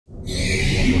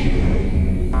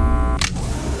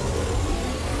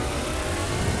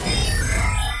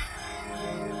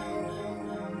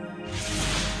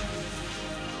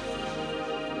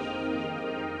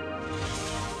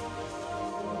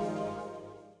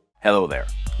Hello there.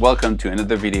 Welcome to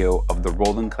another video of the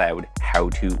Roland Cloud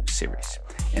How-To series.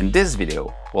 In this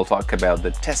video, we'll talk about the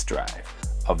test drive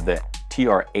of the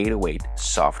TR-808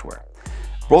 software.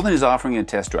 Roland is offering a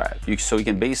test drive, so you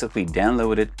can basically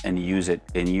download it and use it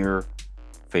in your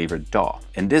favorite DAW.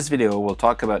 In this video, we'll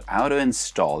talk about how to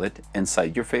install it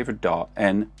inside your favorite DAW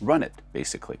and run it,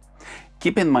 basically.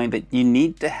 Keep in mind that you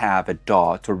need to have a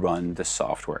DAW to run the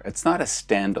software. It's not a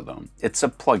standalone, it's a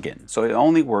plugin, so it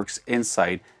only works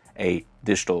inside a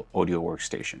digital audio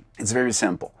workstation. It's very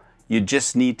simple. You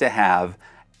just need to have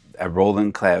a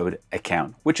Roland Cloud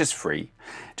account, which is free.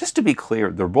 Just to be clear,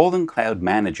 the Roland Cloud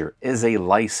Manager is a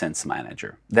license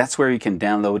manager. That's where you can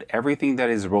download everything that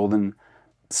is Roland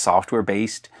software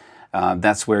based.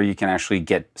 That's where you can actually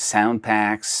get sound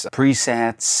packs,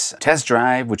 presets, test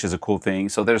drive, which is a cool thing.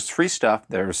 So there's free stuff.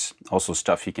 There's also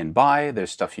stuff you can buy.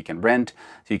 There's stuff you can rent.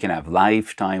 So you can have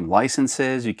lifetime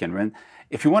licenses. You can rent.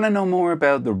 If you want to know more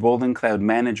about the Roland Cloud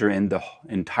Manager and the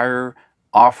entire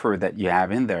offer that you have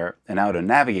in there and how to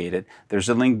navigate it, there's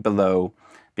a link below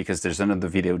because there's another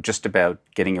video just about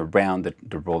getting around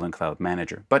the Roland Cloud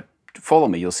Manager. But follow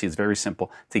me, you'll see it's very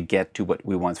simple to get to what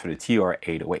we want for the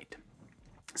TR-808.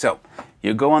 So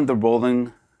you go on the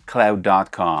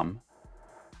RolandCloud.com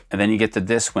and then you get to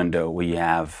this window where you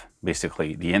have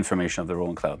basically the information of the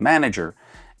Roland Cloud Manager,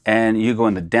 and you go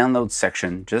in the download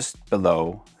section just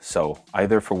below. So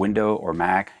either for Windows or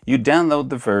Mac, you download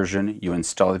the version, you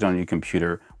install it on your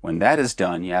computer. When that is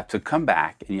done, you have to come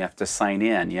back and you have to sign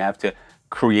in. You have to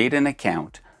create an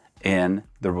account in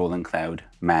the Roland Cloud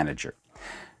Manager.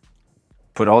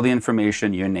 Put all the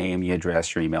information, your name, your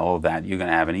address, your email, all that. You're going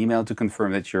to have an email to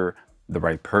confirm that you're the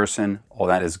right person. All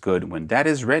that is good. When that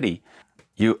is ready,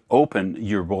 you open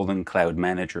your Roland Cloud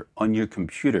Manager on your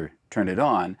computer, turn it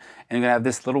on, and you're going to have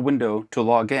this little window to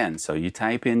log in. So you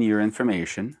type in your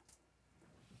information,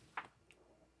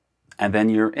 and then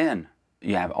you're in.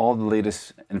 You have all the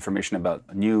latest information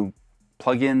about new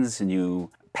plugins,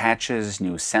 new patches,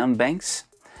 new sound banks.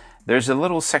 There's a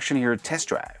little section here, test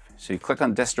drive. So you click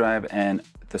on test drive and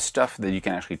the stuff that you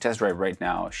can actually test drive right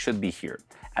now should be here.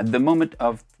 At the moment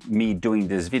of me doing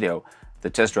this video,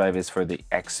 the test drive is for the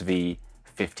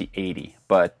XV5080,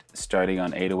 but starting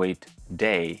on 808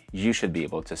 day, you should be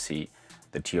able to see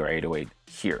the TR-808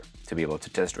 here to be able to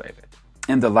test drive it.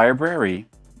 In the library,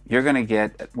 you're gonna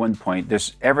get at one point,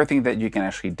 there's everything that you can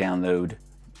actually download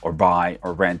or buy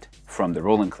or rent from the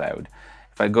Roland Cloud.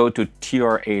 If I go to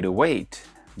TR-808,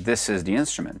 this is the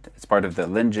instrument. It's part of the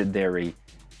legendary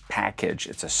package.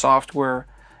 It's a software.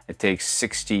 It takes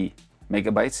 60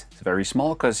 megabytes. It's very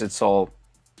small because it's all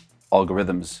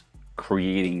algorithms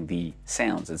creating the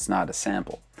sounds. It's not a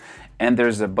sample. And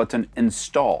there's a button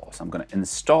install. So I'm going to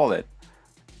install it.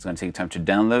 It's going to take time to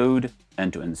download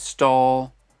and to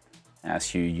install.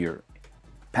 Ask you your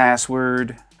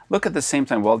password. Look at the same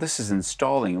time while this is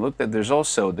installing. Look that there's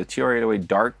also the TR-808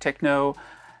 Dark Techno,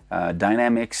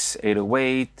 Dynamics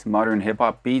 808, Modern Hip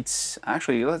Hop Beats.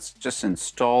 Actually, let's just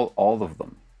install all of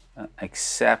them.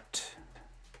 Accept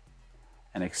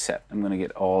and accept. I'm going to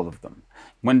get all of them.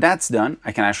 When that's done,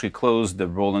 I can actually close the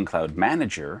Roland Cloud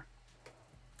Manager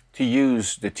to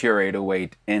use the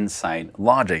TR-808 inside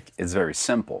Logic. It's very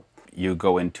simple. You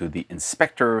go into the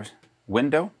inspector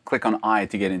window, click on I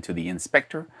to get into the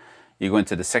inspector. You go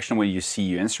into the section where you see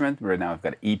your instrument. Right now I've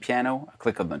got E-piano. I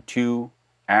click on the two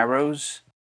arrows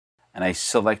and I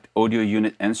select audio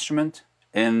unit instrument.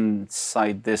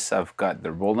 Inside this, I've got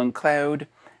the Roland Cloud.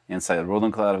 Inside the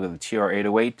Roland Cloud, I've got the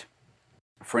TR-808.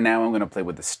 For now, I'm going to play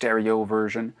with the stereo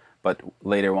version, but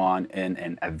later on in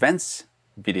an advanced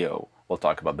video, we'll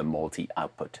talk about the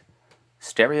multi-output.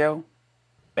 Stereo,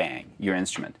 bang, your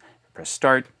instrument. Press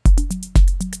start,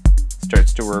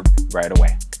 starts to work right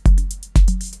away.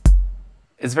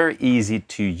 It's very easy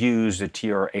to use the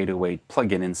TR-808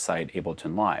 plugin inside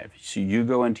Ableton Live. So you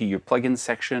go into your plugin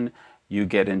section, you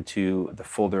get into the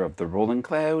folder of the Roland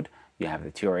Cloud, you have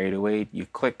the TR-808, you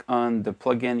click on the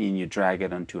plugin and you drag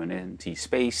it onto an empty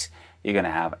space. You're going to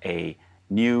have a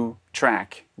new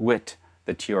track with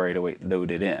the TR-808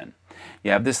 loaded in.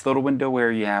 You have this little window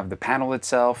where you have the panel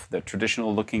itself, the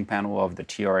traditional looking panel of the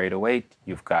TR-808.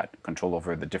 You've got control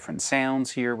over the different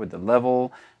sounds here with the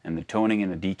level and the toning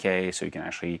and the decay, so you can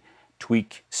actually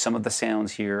tweak some of the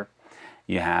sounds here.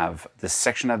 You have this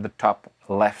section at the top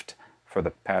left for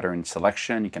the pattern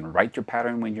selection. You can write your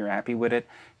pattern when you're happy with it.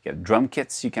 You get drum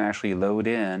kits you can actually load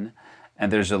in,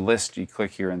 and there's a list. You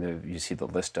click here and you see the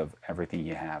list of everything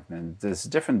you have. And there's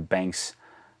different banks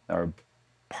that are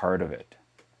part of it.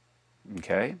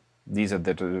 Okay, these are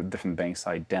the different banks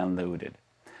I downloaded.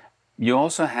 You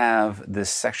also have this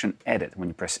section edit. When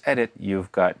you press edit,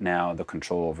 you've got now the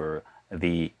control over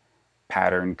the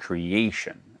pattern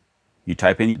creation. You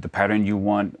type in the pattern you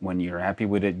want. When you're happy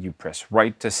with it, you press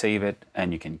right to save it,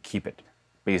 and you can keep it.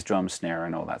 Bass drum, snare,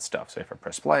 and all that stuff. So if I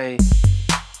press play, you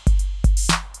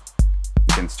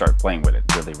can start playing with it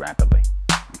really rapidly.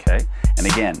 Okay? And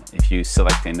again, if you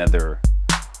select another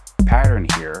pattern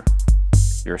here,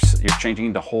 you're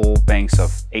changing the whole banks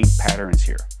of 8 patterns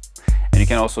here. And you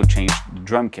can also change the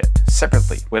drum kit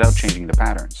separately without changing the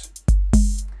patterns.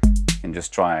 You can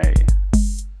just try.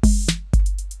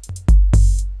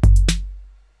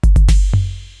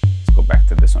 Let's go back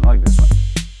to this one. I like this one.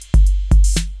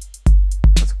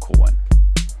 That's a cool one.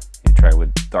 You try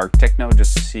with dark techno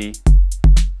just to see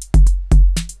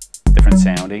different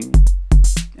sounding.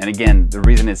 And again, the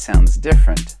reason it sounds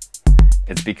different,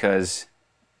 it's because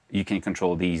you can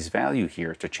control these values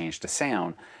here to change the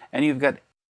sound. And you've got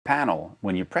panel.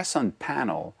 When you press on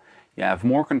panel, you have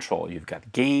more control. You've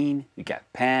got gain, you got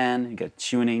pan, you got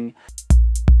tuning.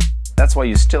 That's why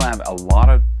you still have a lot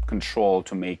of control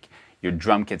to make your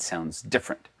drum kit sounds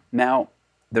different. Now,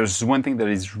 there's one thing that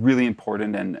is really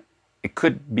important, and it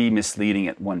could be misleading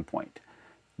at one point.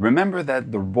 Remember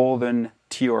that the Roland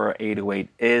TR-808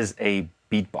 is a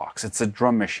beatbox. It's a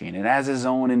drum machine. It has its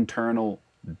own internal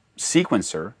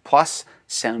sequencer plus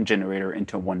sound generator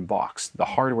into one box. The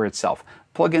hardware itself.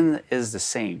 Plugin is the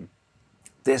same.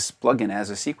 This plugin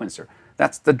has a sequencer.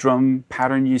 That's the drum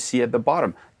pattern you see at the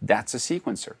bottom. That's a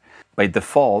sequencer. By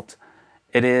default,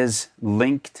 it is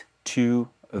linked to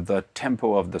the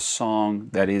tempo of the song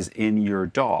that is in your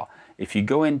DAW. If you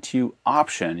go into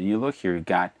option and you look here, you've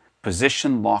got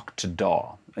position locked to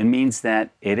DAW. It means that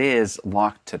it is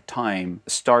locked to time,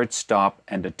 start, stop,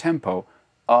 and the tempo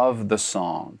of the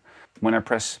song. When I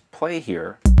press play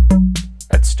here,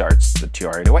 it starts the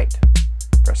TR-808.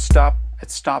 Press stop, it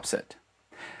stops it.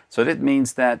 So that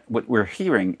means that what we're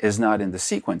hearing is not in the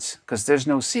sequence, because there's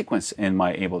no sequence in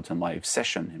my Ableton Live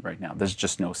session right now. There's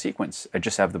just no sequence. I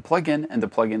just have the plugin, and the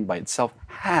plugin by itself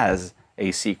has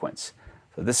a sequence.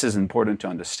 So this is important to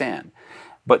understand.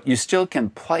 But you still can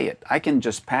play it. I can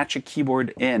just patch a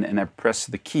keyboard in and I press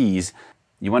the keys.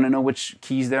 You want to know which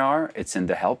keys there are? It's in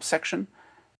the help section.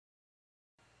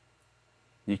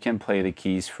 You can play the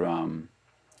keys from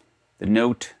the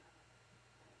note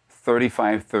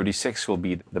 35, 36 will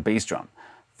be the bass drum,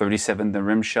 37 the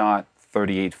rim shot,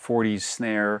 38, 40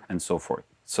 snare, and so forth.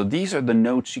 So these are the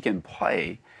notes you can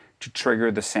play to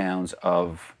trigger the sounds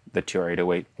of the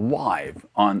TR-808 live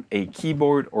on a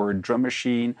keyboard or a drum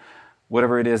machine.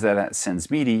 Whatever it is that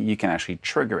sends MIDI, you can actually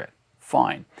trigger it.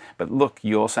 Fine. But look,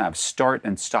 you also have start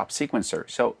and stop sequencer.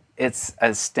 So it's a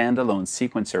standalone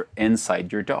sequencer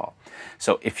inside your DAW.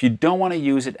 So if you don't want to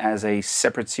use it as a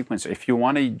separate sequencer, if you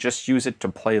want to just use it to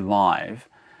play live,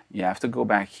 you have to go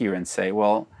back here and say,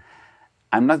 well,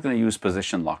 I'm not going to use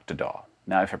position lock to DAW.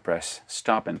 Now if I press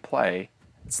stop and play,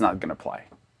 it's not going to play.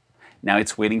 Now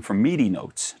it's waiting for MIDI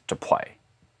notes to play.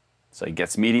 So it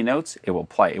gets MIDI notes, it will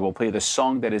play. It will play the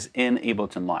song that is in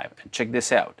Ableton Live. And check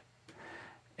this out.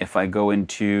 If I go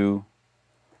into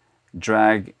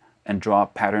drag and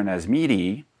drop pattern as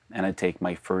MIDI, and I take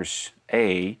my first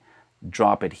A,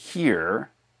 drop it here,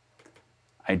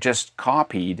 I just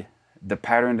copied the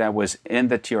pattern that was in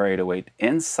the TR-808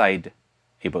 inside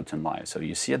Ableton Live. So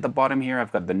you see at the bottom here,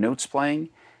 I've got the notes playing.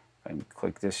 If I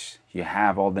click this, you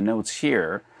have all the notes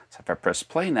here. So if I press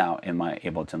play now in my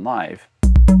Ableton Live,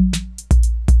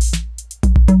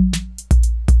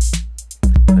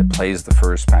 it plays the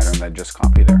first pattern that I just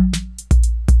copied there.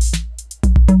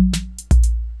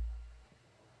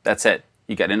 That's it.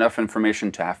 You get enough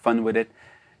information to have fun with it.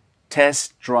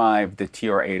 Test drive the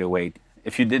TR-808.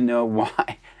 If you didn't know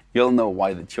why, you'll know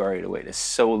why the TR-808 is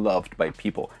so loved by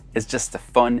people. It's just a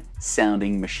fun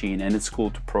sounding machine and it's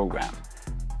cool to program.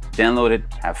 Download it,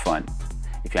 have fun.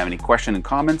 If you have any questions and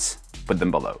comments, put them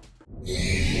below.